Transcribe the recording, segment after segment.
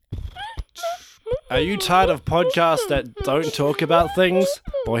Are you tired of podcasts that don't talk about things?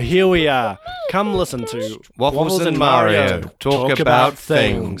 Well, here we are. Come listen to Waffles and Mario talk about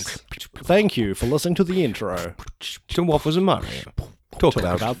things. Thank you for listening to the intro. To Waffles and Mario talk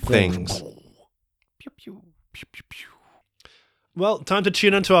about things. Well, time to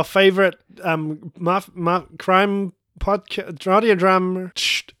tune into our favorite crime podcast, radio drama.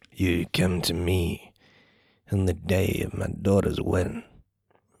 You come to me on the day of my daughter's wedding,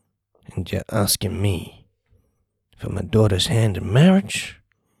 and you're asking me for my daughter's hand in marriage?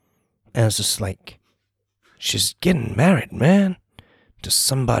 I was just like, she's getting married, man, to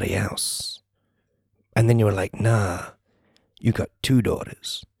somebody else. And then you were like, nah, you got 2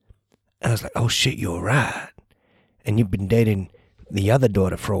 daughters. I was like, oh shit, you're right. And you've been dating the other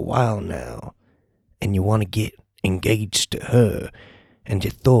daughter for a while now, and you want to get engaged to her, and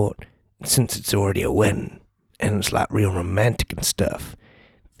you thought, since it's already a wedding, and it's like real romantic and stuff,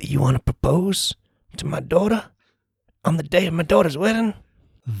 you want to propose to my daughter on the day of my daughter's wedding?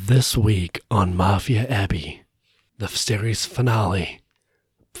 This week on Mafia Abbey, the series finale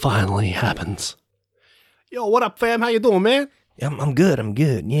finally happens. Yo, what up, fam? How you doing, man? I'm good,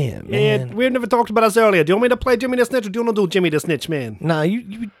 yeah, man. Yeah, we've never talked about this earlier. Do you want me to play Jimmy the Snitch, or do you want to do Jimmy the Snitch, man? Nah,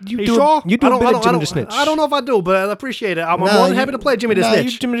 you You do sure? you do a bit of Jimmy the Snitch. I don't know if I do, but I appreciate it. I'm Nah, more than happy to play Jimmy the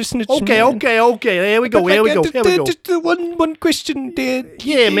Snitch. You Jimmy the Snitch. Okay. Here we go. Just one question there.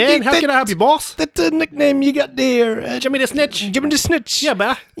 Yeah, man. How can I help you, boss? That nickname you got there. Jimmy the Snitch? Jimmy the Snitch. Yeah,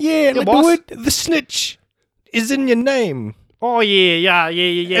 man. Yeah, like boss. the word, the snitch is in your name. Oh, yeah.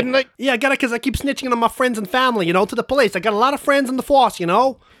 And like, Yeah, I got it because I keep snitching on my friends and family, to the police. I got a lot of friends in the force,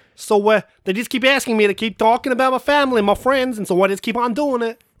 So they just keep asking me to keep talking about my family and my friends, and so I just keep on doing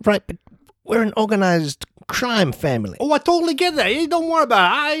it. right, but we're an organized crime family. Oh, I totally get that. Hey, don't worry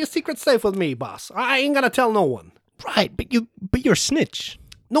about it. Your secret's safe with me, boss. I ain't gonna tell no one. Right, but you're a snitch.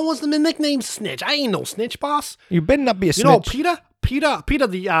 No one's the nickname Snitch. I ain't no snitch, boss. You better not be a snitch. Peter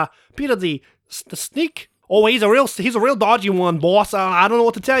the sneak. Oh, he's a real dodgy one, boss. I don't know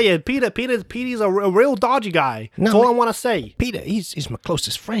what to tell you. Peter's a real dodgy guy. No, That's all I want to say. Peter, he's my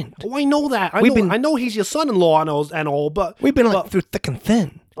closest friend. Oh, I know that. I know he's your son-in-law and all, but We've been through thick and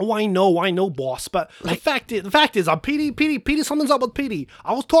thin. Oh, I know, boss. But the fact is, Petey, something's up with Petey.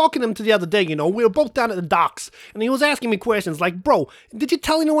 I was talking to him the other day, we were both down at the docks, and he was asking me questions like, bro, did you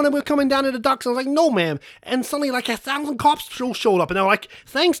tell anyone that we were coming down to the docks? And I was like, no, ma'am. And suddenly, 1,000 cops showed up, and they were like,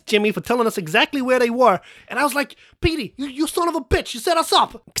 thanks, Jimmy, for telling us exactly where they were. And I was like, Petey, you son of a bitch, you set us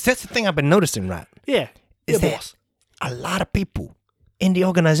up. Because that's the thing I've been noticing, right? Yeah, Is that boss. a lot of people in the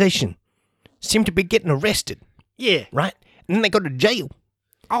organization seem to be getting arrested, Yeah. right? And then they go to jail.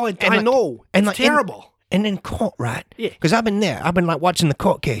 Oh, I know. It's terrible. And in court, right? Yeah. Because I've been there. I've been watching the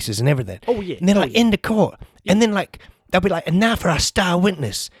court cases and everything. Oh, yeah. And then Oh, in the court. Yeah. And then they'll be like, and now for our star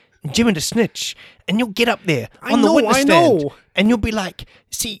witness, Jimmy the Snitch. And you'll get up there on the witness stand. And you'll be like,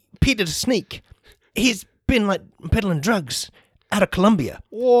 see, Peter the Sneak, he's been peddling drugs out of Colombia,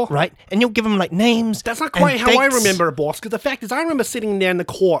 right? And you'll give him names. That's not quite and how I dates. remember it, boss. Because the fact is, I remember sitting there in the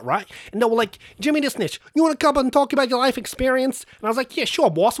court, right? And they were like, Jimmy the Snitch, you want to come up and talk about your life experience? And I was like, yeah, sure,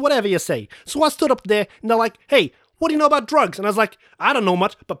 boss, whatever you say. So I stood up there, and they're like, hey, what do you know about drugs? And I was like, I don't know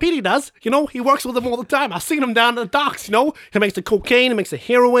much, but Petey does. He works with them all the time. I've seen him down at the docks, He makes the cocaine, he makes the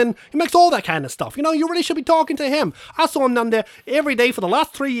heroin, he makes all that kind of stuff. You really should be talking to him. I saw him down there every day for the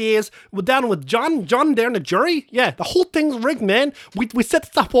last 3 years. We're down with John there in the jury. Yeah, the whole thing's rigged, man. We set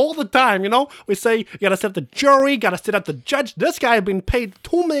stuff all the time, We say, you gotta set up the jury, gotta set up the judge. This guy had been paid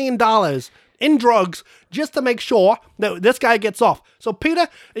 $2 million in drugs just to make sure that this guy gets off. So, Peter,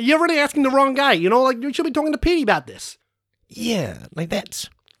 you're really asking the wrong guy. You should be talking to Petey about this. Yeah, that's...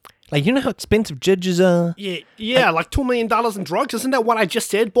 you know how expensive judges are? Yeah, like $2 million in drugs? Isn't that what I just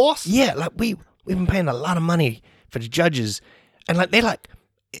said, boss? Yeah, we've been paying a lot of money for the judges. And they're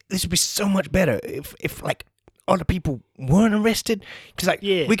this would be so much better if other people weren't arrested. Because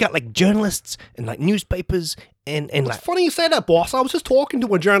we got journalists and newspapers and It's funny you say that, boss. I was just talking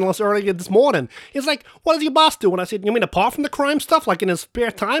to a journalist earlier this morning. He's like, what does your boss do? And I said, you mean apart from the crime stuff, in his spare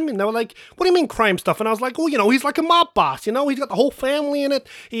time? And they were like, what do you mean crime stuff? And I was like, oh, he's like a mob boss, He's got the whole family in it.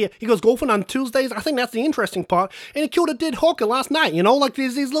 He goes golfing on Tuesdays. I think that's the interesting part. And he killed a dead hooker last night,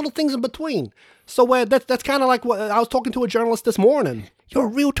 these little things in between. So that's kind of like what I was talking to a journalist this morning. You're a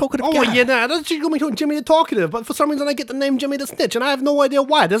real talkative guy. Oh, yeah, that's you going to Jimmy the Talkative, but for some reason I get the name Jimmy the Snitch, and I have no idea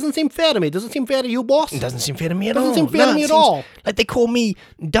why. It doesn't seem fair to me. Does it seem fair to you, boss? It doesn't seem fair to me at all. Doesn't seem fair to me at all. They call me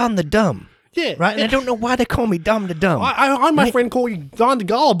Don the Dumb. Yeah. Right? And I don't know why they call me Dom the Dumb. My friend called you Don the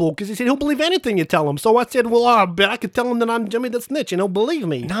Gullible because he said he'll believe anything you tell him. So I said, well, I bet I could tell him that I'm Jimmy the Snitch and he'll believe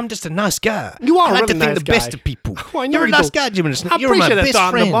me. No, I'm just a nice guy. You are I a like really to think nice the guy. best of people. Oh, I know You're a you nice do. guy, Jimmy the Snitch. I You're my appreciate it, best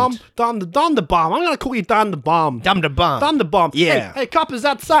Don friend. the Bomb. Don the Bomb. I'm going to call you Don the Bomb. Dom the Bomb. Don the Bomb. Yeah. Hey, cop is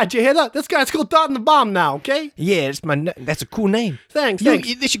outside. You hear that? This guy's called Don the Bomb now, okay? Yeah, that's a cool name. Thanks. They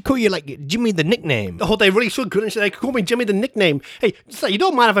should call you like Jimmy the Nickname. Oh, they really should. Couldn't they call me Jimmy the Nickname? Hey, so you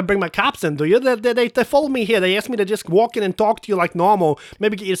don't mind if I bring my cops in, do you? They followed me here. They asked me to just walk in and talk to you like normal.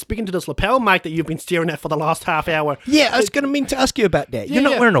 Maybe get you to speak into this lapel mic that you've been staring at for the last half hour. Yeah, I was going to mean to ask you about that. You're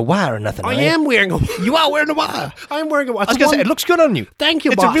not yeah. wearing a wire or nothing, I are you? am wearing a You are wearing a wire. I'm wearing a I was going to say, it looks good on you. Thank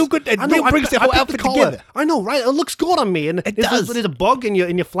you, It's boss. a real good, it I know, really brings the I whole picked outfit color. together. I know, right? It looks good on me. And It does. There's a bug in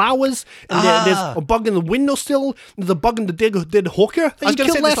your flowers. And there's a bug in the windowsill. There's a bug in the dead hooker that I was you going to killed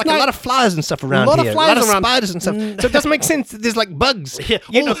say, there's last like night. a lot of flies and stuff around lot of here. flies a lot around. of spiders and stuff. So it doesn't make sense that there's like bugs. Yeah.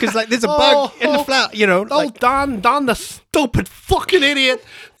 You know, because like there's a bug in the flower, you know. Oh, Like, Don the stupid fucking idiot.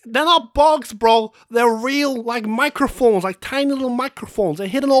 They're not bugs, bro. They're real, like, microphones, like tiny little microphones. They're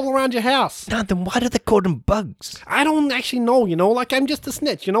hidden all around your house. now then why do they call them bugs? I don't actually know, like, I'm just a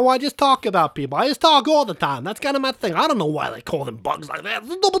snitch, I just talk about people. I just talk all the time. That's kind of my thing. I don't know why they call them bugs like that.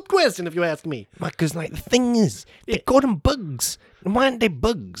 It's a double question if you ask me. Because like the thing is, they call them bugs. And why aren't they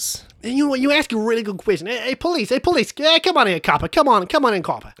bugs? And you know what? You ask a really good question. Hey, police. Yeah, come on in, copper. Come on in,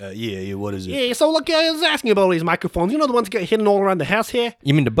 copper. Yeah, what is it? Yeah, so look, I was asking about all these microphones. You know the ones that get hidden all around the house here?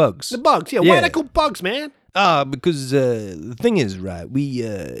 You mean the bugs? The bugs, yeah. Why are they called bugs, man? Because the thing is, right, we,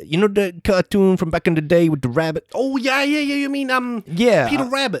 you know the cartoon from back in the day with the rabbit? Oh, yeah, you mean, Yeah. Peter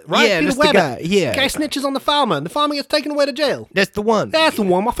Rabbit, right? Yeah, Peter that's the Rabbit. guy, yeah. The guy snitches on the farmer, and the farmer gets taken away to jail. That's the one. That's the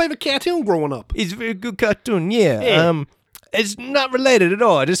one. My favorite cartoon growing up. It's a very good cartoon, yeah. Yeah. It's not related at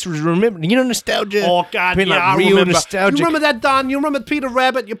all. I just was remembering, you know, nostalgia. Oh, God, Being, yeah, like, I real remember. nostalgic. You remember that, Don? You remember Peter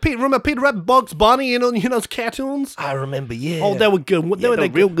Rabbit? Remember Peter Rabbit, Bugs Bunny, those cartoons? I remember, yeah. Oh, they were good. Yeah, they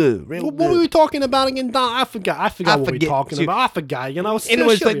were real good, real What good. were we talking about again, Don? I forgot what we were forget, talking too. about. I forgot,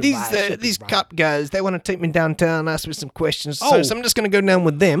 Anyways, Should like be right, these should be right. cop guys, they want to take me downtown, ask me some questions. Oh. So I'm just gonna go down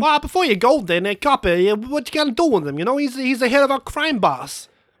with them. Well, before you go there, that copper, what you gonna do with him? He's the head of our crime boss.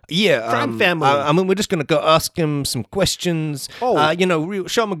 Yeah, Crime family. I mean, we're just gonna go ask him some questions. Oh.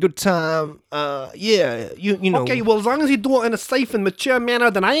 Show him a good time. Yeah, you know. Okay, well, as long as you do it in a safe and mature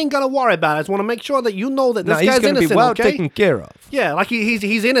manner, then I ain't gonna worry about it. I just want to make sure that you know that this he's guy's gonna innocent, be well okay? taken care of. Yeah, like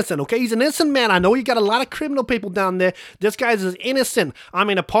he's innocent, okay? He's an innocent man. I know you got a lot of criminal people down there. This guy's is innocent. I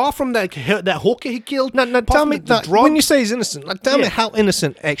mean, apart from that hooker he killed. Now apart tell from me, the drugs, when you say he's innocent, like tell me Yeah. how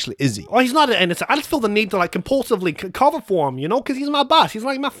innocent actually is he? Oh, he's not innocent. I just feel the need to like compulsively cover for him, because he's my boss. He's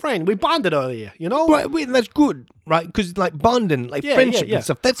like my friend. We bonded earlier, Right, wait, that's good, right? Because like bonding, like Yeah, friendship yeah. and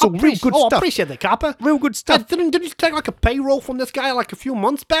stuff, that's all real good I stuff. appreciate that, copper. Real good stuff. Didn't you take like a payroll from this guy like a few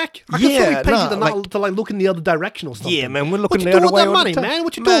months back? I Yeah, thought he paid nah, you to, like- not, to like look in the other direction or something. Yeah, man, we're looking what the you other doing way with that all money, the time. man?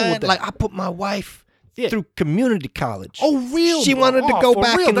 What you doing with that? Like I put my wife Yeah. through community college. Oh, real? She wanted to Oh, go for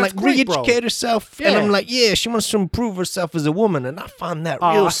back real? and That's like great, bro. re-educate herself, and Yeah. I'm like, yeah, she wants to improve herself as a woman, and I find that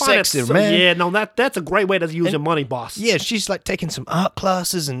Oh, real I find it sexy, so- man. Yeah, no, that's a great way to use your money, boss. Yeah, she's like taking some art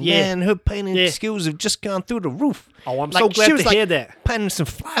classes, and Yeah. man, her painting Yeah. skills have just gone through the roof. Oh, I'm Like, so glad she was to like hear that. Painting some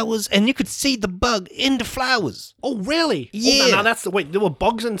flowers, and you could see the bug in the flowers. Oh, really? Yeah. Oh, now that's wait. There were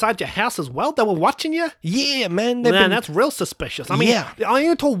bugs inside your house as well. They were watching you. Yeah, man. Man, that's real suspicious. I mean, Yeah. I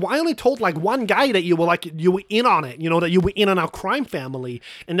only told like one guy that you were in on it. That you were in on our crime family,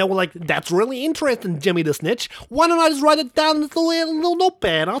 and they were like, "That's really interesting, Jimmy the Snitch. Why don't I just write it down in this little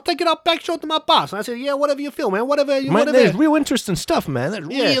notepad? I'll take it up back, show it to my boss." And I said, "Yeah, whatever you feel, man. Whatever. Man, there's real interesting stuff, man. That's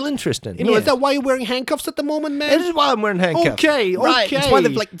Yeah. real interesting. Is that why you're wearing handcuffs at the moment, man? This is why I'm wearing handcuffs. Okay, Right. It's why okay.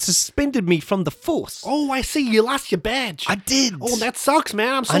 they've like suspended me from the force. Oh, I see. You lost your badge. I did. Oh, that sucks,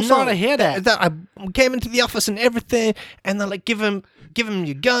 man. I'm so I know. sorry to hear that. I came into the office and everything, and they're like, give him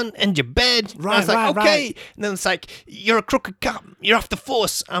your gun and your badge. And I was like, Right, okay. right. And then it's like, you're a crooked cop. You're off the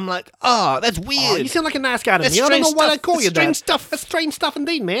force. I'm like, oh, that's Oh, weird. you seem like a nice guy to That's me. I don't know strange why they stuff. call That's you strange that. stuff. That's strange stuff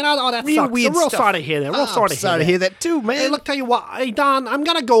indeed, man. Oh, that real sucks. weird I'm real stuff. sorry to hear that. Real Oh, sorry I'm to hear sorry that. to hear that too, man. Hey, look, tell you what. Hey, Don, I'm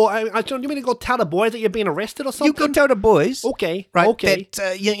gonna go. Do you want me to go tell the boys that you're being arrested or something? You go tell the boys. Okay, Right. okay.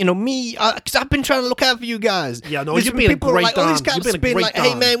 That, me, because I've been trying to look out for you guys. Yeah, no, There's you've been been a people great like, all these Don. cops You've been a been great like, hey,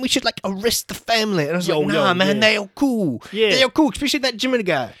 Don. man, we should like arrest the family. And I was Yo, like, nah, yo, man, yeah. they are cool. Yeah. They are cool, especially that Jimmy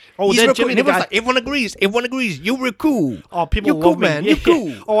guy. Oh, He's that real cool. Jimmy And everyone's guy. like, everyone agrees. Everyone agrees. You're real cool. Oh, people you're love cool, me. man. Yeah. You're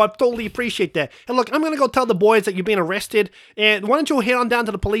cool. Oh, I totally appreciate that. And look, I'm gonna go tell the boys that you're being arrested. And why don't you head on down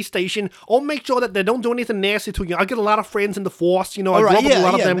to the police station? I'll make sure that they don't do anything nasty to you. I get a lot of friends in the force. You know, I All grew right, up with a yeah,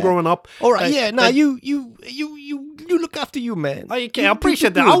 lot of yeah, them man. growing up. All right, yeah. Nah, and- you look after you, man. Okay, I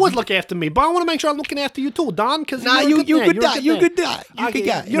appreciate that. I always look after me, but I want to make sure I'm looking after you too, Don. Because Nah, you're a you're good good guy. You're a good guy. You're a Okay, good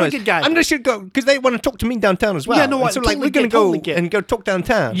guy. You're a good guy. I'm just gonna go because they want to talk to me downtown as well. Yeah, no, And I so like totally we're gonna get- go totally get. and go talk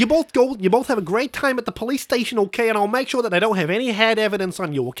downtown. You both go. You both have a great time at the police station, okay? And I'll make sure that they don't have any head evidence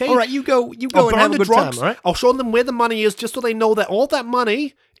on you, okay? All right, you go I'll and burn have the a good drugs. time. All right. I'll show them where the money is, just so they know that all that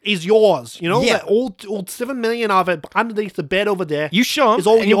money is yours. You know, Yeah. that old $7 million of it underneath the bed over there. You show 'em, It's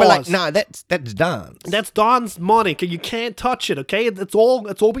all and you'll be like, yours. nah, that's Don's. That's Don's money. 'Cause you can't touch it, okay? It's all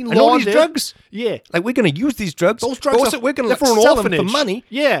been And all these laundered. drugs, Yeah. like we're gonna use these drugs. Those drugs but also are- we're gonna they're like, for an sell them orphanage. for money.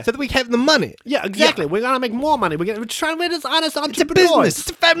 Yeah. so that we have the money. Yeah, exactly. We're gonna make more money. We're trying to make this honest It's a entrepreneurs. business. It's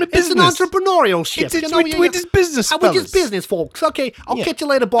a family It's business. an entrepreneurialship. It's- you know, we're just business We're just fellas. business folks. Okay, I'll Yeah. catch you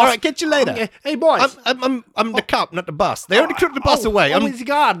later, boss. All right, catch you later. Okay. Hey, boys. I'm the cop, not the boss. They already took the boss away. Oh, he's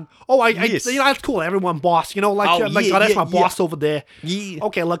gone. Oh, Yes. you know, that's cool. Everyone boss. You know, like, Oh, like yeah, oh, that's yeah, my boss over there. Yeah.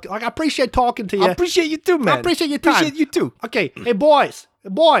 Okay, look, like I appreciate talking to you. I appreciate you too, man. I appreciate your time. Appreciate you too. Okay, hey, boys.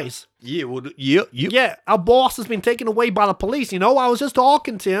 Yeah, well, you. Yeah, our boss has been taken away by the police. You know, I was just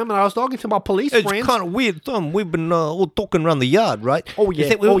talking to him, and I was talking to my police It's friends. kind of weird, Tom. We've been all talking around the yard, right? Oh, yeah. Is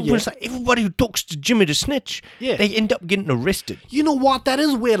that Oh, we- yeah. it's like everybody who talks to Jimmy the Snitch, Yeah. they end up getting arrested. You know what? That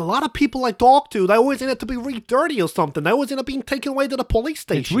is weird. A lot of people I talk to, they always end up to be really dirty or something. They always end up being taken away to the police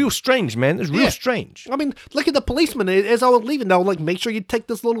station. It's real strange, man. It's real Yeah. strange. I mean, look at the policeman. As I was leaving, they were like, make sure you take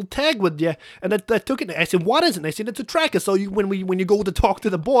this little tag with you. And they took it. I said, what is it? And they said, it's a tracker. So when you go to talk to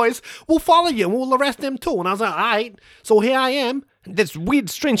the boys, we'll follow you and we'll arrest them too. And I was like, all right. So here I am. That's weird,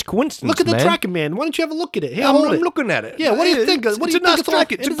 strange coincidence. Look at the man. tracker, man. Why don't you have a look at it? Here, I'm hold it. looking at it. Yeah, what do you think? It's, What do you it's a nice think?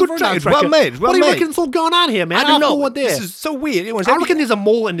 tracker. It's a It is good very tracker. nice It's well tracker. made. Well What do you made. reckon is all going on here, man? I don't know. what there. This is so weird. Anyways, I reckon there's a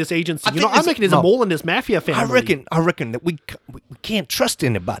mole in this agency. I You know, think I reckon there's a no. mole in this mafia family. I reckon that we can't trust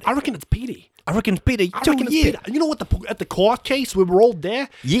anybody. I reckon it's Petey. I reckon it's Peter. I reckon it's Petey. You know what? At the court case, we were all there.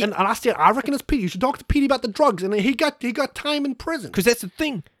 Yeah. And I said, I reckon it's Petey. You should talk to Petey about the drugs. And he got time in prison. Because that's the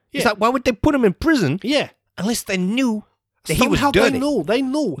thing. It's Yeah. like, why would they put him in prison Yeah. unless they knew that he was Somehow dirty? they knew. They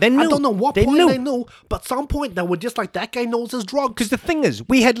knew. They knew. I don't know what They point knew. they knew, but some point they were just like, that guy knows his drugs. Because the thing is,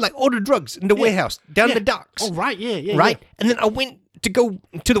 we had like all the drugs in the warehouse down Yeah. the docks. Oh, right. Yeah. right? And then I went to go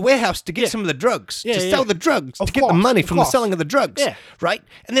to the warehouse to get Yeah. some of the drugs, Yeah, to yeah, sell yeah. the drugs, Of to get the course, money of from the course. selling of the drugs, Yeah. right?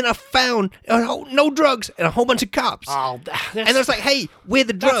 And then I found no drugs and a whole bunch of cops. Oh, and I was like, hey, where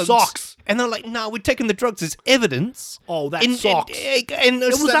the That drugs? sucks. And they're like, no, we're taking the drugs as evidence. Oh, that and, sucks. And It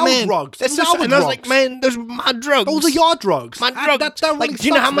was like, our man, drugs. That's It was just, our and I was like, drugs. man, those are my drugs. Those are your drugs. My drugs. That really like, do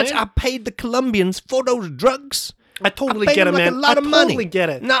you know how sucks, much man. I paid the Colombians for those drugs? I totally paid get it, them, like, man. a lot I of money. totally get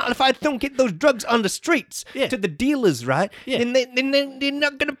it. Now, if I don't get those drugs on the streets Yeah. to the dealers, right? Yeah. Then they're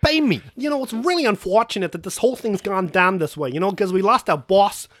not gonna pay me. You know, it's really unfortunate that this whole thing's gone down this way, you know, because we lost our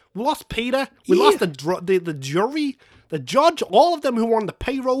boss, we lost Peter, we Yeah. lost the jury, the judge, all of them who were on the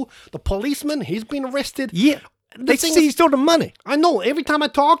payroll, the policeman, he's been arrested. Yeah. The They thing seized all the money. I know, every time I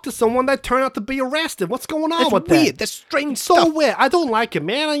talk to someone, they turn out to be arrested. What's going on That's with weird. that? That's strange So stuff. weird. I don't like it,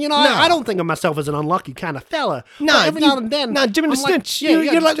 man. You know, No. I don't think of myself as an unlucky kind of fella. No, But every now and then. No, Jimmy the I'm like, Snitch. yeah, you're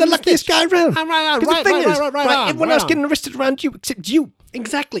yeah, like the Jimmy luckiest Snitch. guy around. Right, 'Cause right, the thing right, is, right, right, everyone right else on. getting arrested around you except you.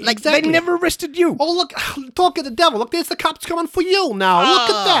 Exactly, Like, exactly. they never arrested you. Oh, look, talk of the devil. Look, there's the cops coming for you now. Look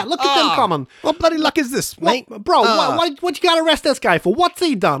at that. Look at them coming. What bloody luck is this, mate? Bro, what you got to arrest this guy for? What's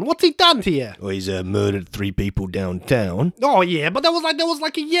he done? What's he done to you? Well, he's murdered 3 people downtown. Oh, yeah, but that was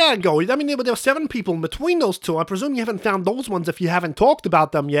like a year ago. I mean, there were 7 people in between those two. I presume you haven't found those ones if you haven't talked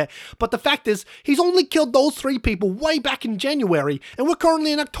about them yet. But the fact is, he's only killed those 3 people way back in January, and we're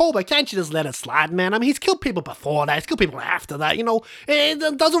currently in October. Can't you just let it slide, man? I mean, he's killed people before that. He's killed people after that, you know.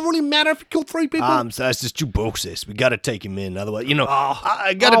 It doesn't really matter if he killed 3 people. So it's just jukeboxes. We gotta take him in, otherwise, you know, Oh.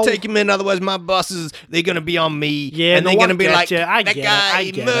 I gotta Oh. take him in, otherwise my bosses, they're gonna be on me. Yeah, and no, they're I gonna be get like, ya. I that get it. guy, I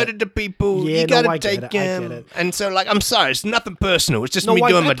he get murdered the people. Yeah, you no, gotta I get take it. I him. get it. And so, like, I'm sorry, it's nothing personal. It's just No, me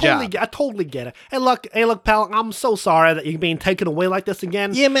doing my totally job. I totally get it. Hey, look, pal. I'm so sorry that you're being taken away like this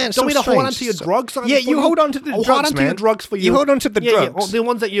again. Yeah, man, it's Don't so we to hold on strange. to your So- drugs? Yeah, you hold on to the Hold drugs, on to your man. drugs for you. You hold on to the Yeah, drugs. oh, the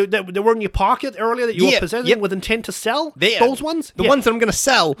ones that that were in your pocket earlier that you were Yeah, possessing yep. with intent to sell. There. Those ones. The Yeah. ones that I'm gonna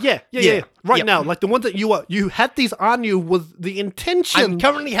sell. Yeah. Right Yep. now, like the ones that you had these on you with the intention. I'm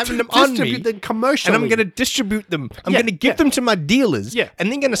currently having to them on me, distribute them commercially, and I'm going to distribute them. I'm Yeah, going to give yeah. them to my dealers, Yeah.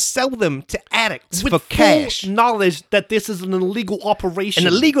 and then going to sell them to addicts with for cash. knowledge that this is an illegal operation.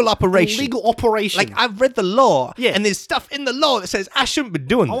 An illegal operation. Illegal operation. Like, I've read the law, Yeah. and there's stuff in the law that says I shouldn't be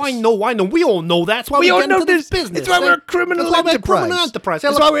doing this. Oh, I know. We all know that. That's why we all get know into this this. business. It's why we're a criminal That's why we're a enterprise. criminal enterprise.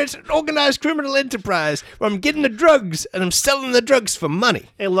 That's why we're an organized criminal enterprise where I'm getting the drugs and I'm selling the drugs for money.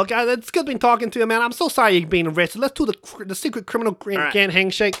 Hey, look, it's good being talking to you, man. I'm so sorry you're being arrested. Let's do the secret criminal can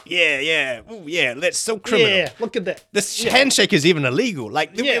handshake. Yeah. Ooh, yeah, that's so criminal. Yeah, look at that. This handshake is even illegal.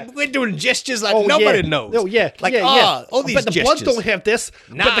 Like, Yeah. we're doing gestures like nobody knows. Oh, yeah. Like, yeah. all these But the gestures. Bloods don't have this.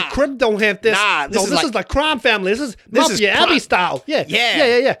 Nah. But the Crib don't have this. Nah, this no, is this like- is the crime family. This is is Mafia crime. Abbey style. Yeah.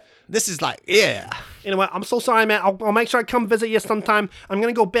 Yeah. Yeah. This is like, yeah. Anyway, I'm so sorry, man. I'll make sure I come visit you sometime. I'm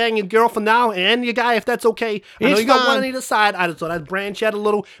gonna go bang your girl for now and your guy if that's okay. I know It's you got one fine. on either side. I just thought I'd branch out a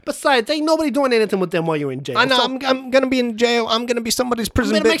little. Besides, ain't nobody doing anything with them while you're in jail. I know, So I'm going to be in jail. I'm going to be somebody's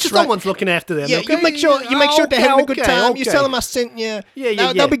prison better bitch, make sure right? someone's looking after them. Yeah, okay? you make sure they're having a good time. You okay. tell them I sent you.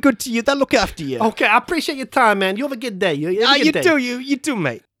 Yeah. They'll be good to you. They'll look after you. Okay, I appreciate your time, man. You have a good day. You have a good You day. do, you do,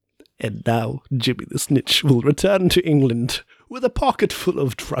 mate. And now Jimmy the Snitch will return to England with a pocket full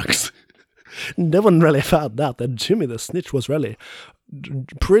of drugs. No one really found out that Jimmy the Snitch was really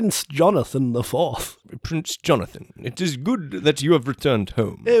Prince Jonathan IV. Prince Jonathan, it is good that you have returned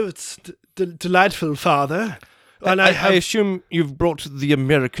home. Oh, it's delightful, Father. And I I assume you've brought the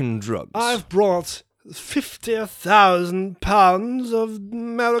American drugs. I've brought 50,000 pounds of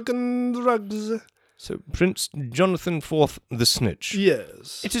American drugs. So, Prince Jonathan IV the Snitch.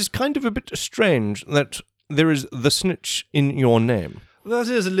 Yes. It is kind of a bit strange that there is the Snitch in your name. That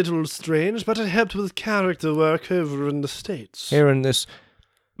is a little strange, but it helped with character work over in the States. Here in this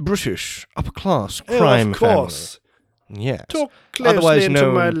British upper-class crime of course. family. Yes. Talk closely Otherwise into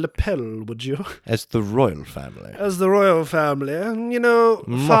known my lapel, would you? as the royal family. As the royal family, you know,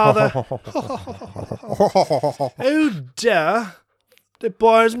 Father. Oh dear, the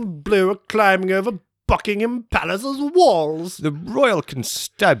boys in blue are climbing over Buckingham Palace's walls. The royal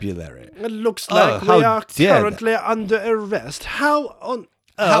constabulary. It looks like how we are dare they. currently under arrest. How on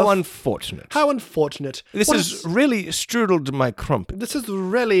earth? How unfortunate. How unfortunate. This What has really strudeled my crumpet. This has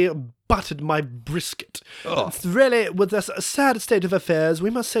really buttered my brisket. Oh. It's really, with this sad state of affairs, we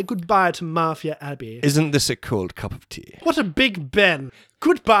must say goodbye to Mafia Abbey. Isn't this a cold cup of tea? What a big Ben.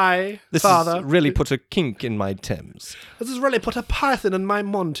 Goodbye, This Father. has really put a kink in my Thames. This has really put a python in my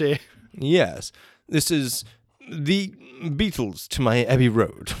Monty. Yes, this is the Beatles to my Abbey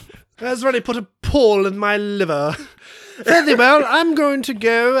Road. It has really put a pull in my liver. Very well, I'm going to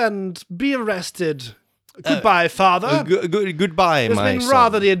go and be arrested. Goodbye, Father. Goodbye, It's my been son.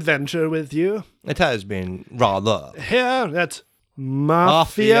 rather the adventure with you. It has been rather. Here at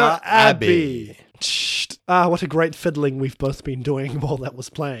Mafia Abbey. What a great fiddling we've both been doing while that was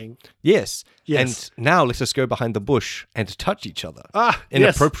playing. Yes. Yes. And now let us go behind the bush and touch each other. Yes.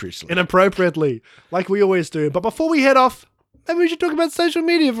 Inappropriately. Inappropriately, like we always do. But before we head off, maybe we should talk about social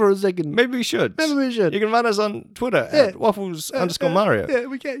media for a second. Maybe we should. Maybe we should. You can find us on Twitter at waffles_Mario. Yeah,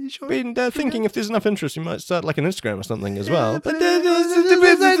 we can. You sure? Been thinking if there's enough interest, you might start like an Instagram or something as well. But You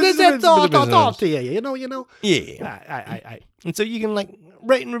know. yeah. I. And so you can like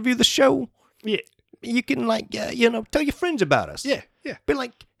rate and review the show. Yeah. You can like tell your friends about us. Yeah. Be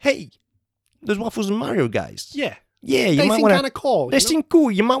like, hey, those Waffles and Mario guys. Yeah. Yeah, you They might seem want kind of cool. They seem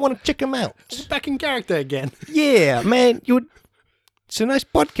cool. You might want to check them out. back in character again. Yeah, man. It's a nice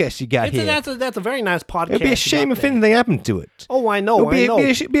podcast you got here. That's a very nice podcast. It'd be a shame if anything happened to it. Oh, I know.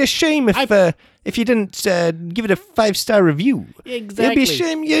 It'd be a shame if you didn't give it a 5-star review. Exactly. It'd be a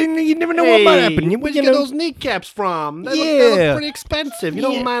shame. You never know what might happen. Where'd you get those kneecaps from? They look pretty expensive. You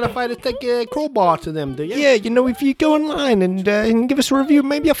don't mind if I just take a crowbar to them, do you? Yeah, if you go online and give us a review,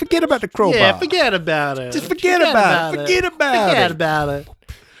 maybe I'll forget about the crowbar. Yeah, forget about it. Just forget about it. Forget about it.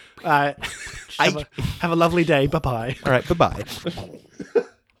 All right. Have a lovely day. Bye-bye. All right, bye-bye.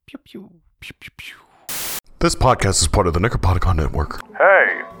 Pew, pew, pew, pew, pew. This podcast is part of the Nicopodicon Network.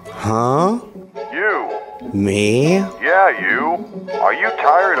 Hey, Huh? you. Me? Yeah, you. Are you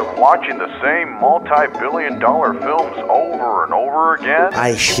tired of watching the same multi-billion-dollar films over and over again?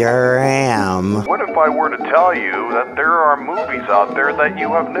 I sure am. What if I were to tell you that there are movies out there that you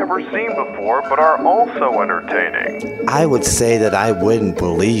have never seen before but are also entertaining? I would say that I wouldn't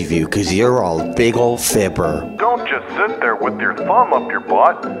believe you because you're all big old fibber. Don't just sit there with your thumb up your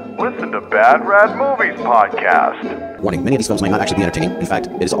butt. Listen to Bad Rad Movies Podcast. Warning, many of these films might not actually be entertaining. In fact,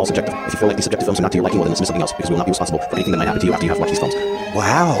 it is all subjective. If you feel like these subjective films are not to your liking, well then dismiss something else, because we will not be responsible for anything that might happen to you after you have watched these films.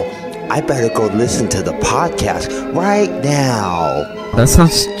 Wow, I better go listen to the podcast right now. That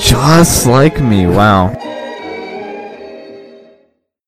sounds just like me, wow.